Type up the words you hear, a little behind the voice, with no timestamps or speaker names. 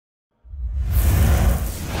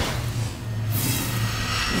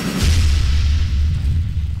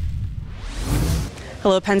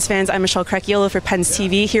Hello, Pens fans. I'm Michelle Crecchiolo for Pens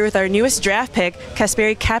TV, here with our newest draft pick,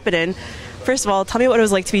 Kasperi Kapanen. First of all, tell me what it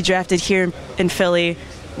was like to be drafted here in Philly,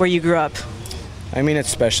 where you grew up. I mean, it's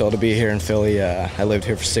special to be here in Philly. I lived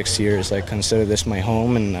here for 6 years. I consider this my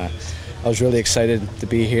home, and I was really excited to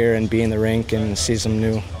be here and be in the rink and see some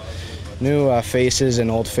new faces and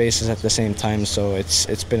old faces at the same time. So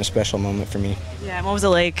it's been a special moment for me. Yeah, and what was it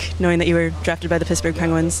like knowing that you were drafted by the Pittsburgh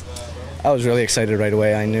Penguins? I was really excited right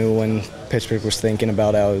away. I knew when Pittsburgh was thinking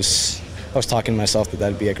about it, I was talking to myself that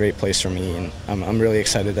that'd be a great place for me, and I'm really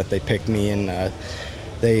excited that they picked me, and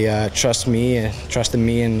they trusted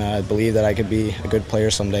me and believe that I could be a good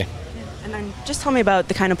player someday. And then just tell me about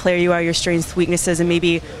the kind of player you are, your strengths, weaknesses, and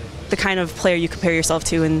maybe the kind of player you compare yourself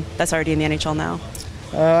to, and that's already in the NHL now.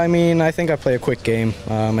 I mean, I think I play a quick game.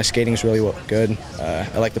 My skating's really good.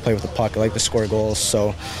 I like to play with the puck. I like to score goals.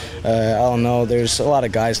 So, I don't know. There's a lot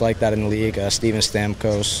of guys like that in the league. Steven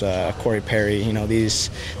Stamkos, Corey Perry. You know, these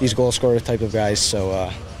goal scorer type of guys.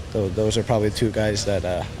 So, those are probably the two guys that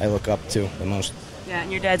I look up to the most. Yeah,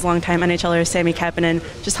 and your dad's longtime NHLer, Sami Kapanen.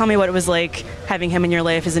 Just tell me what it was like having him in your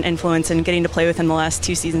life as an influence and getting to play with him the last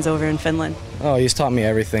 2 seasons over in Finland. Oh, he's taught me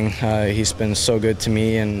everything. He's been so good to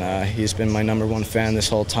me, and he's been my #1 fan this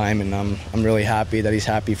whole time. And I'm really happy that he's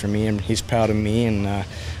happy for me, and he's proud of me. And I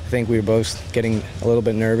think we were both getting a little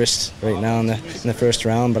bit nervous right now in the first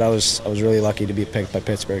round, but I was really lucky to be picked by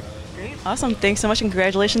Pittsburgh. Great, awesome. Thanks so much, and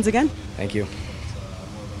congratulations again. Thank you.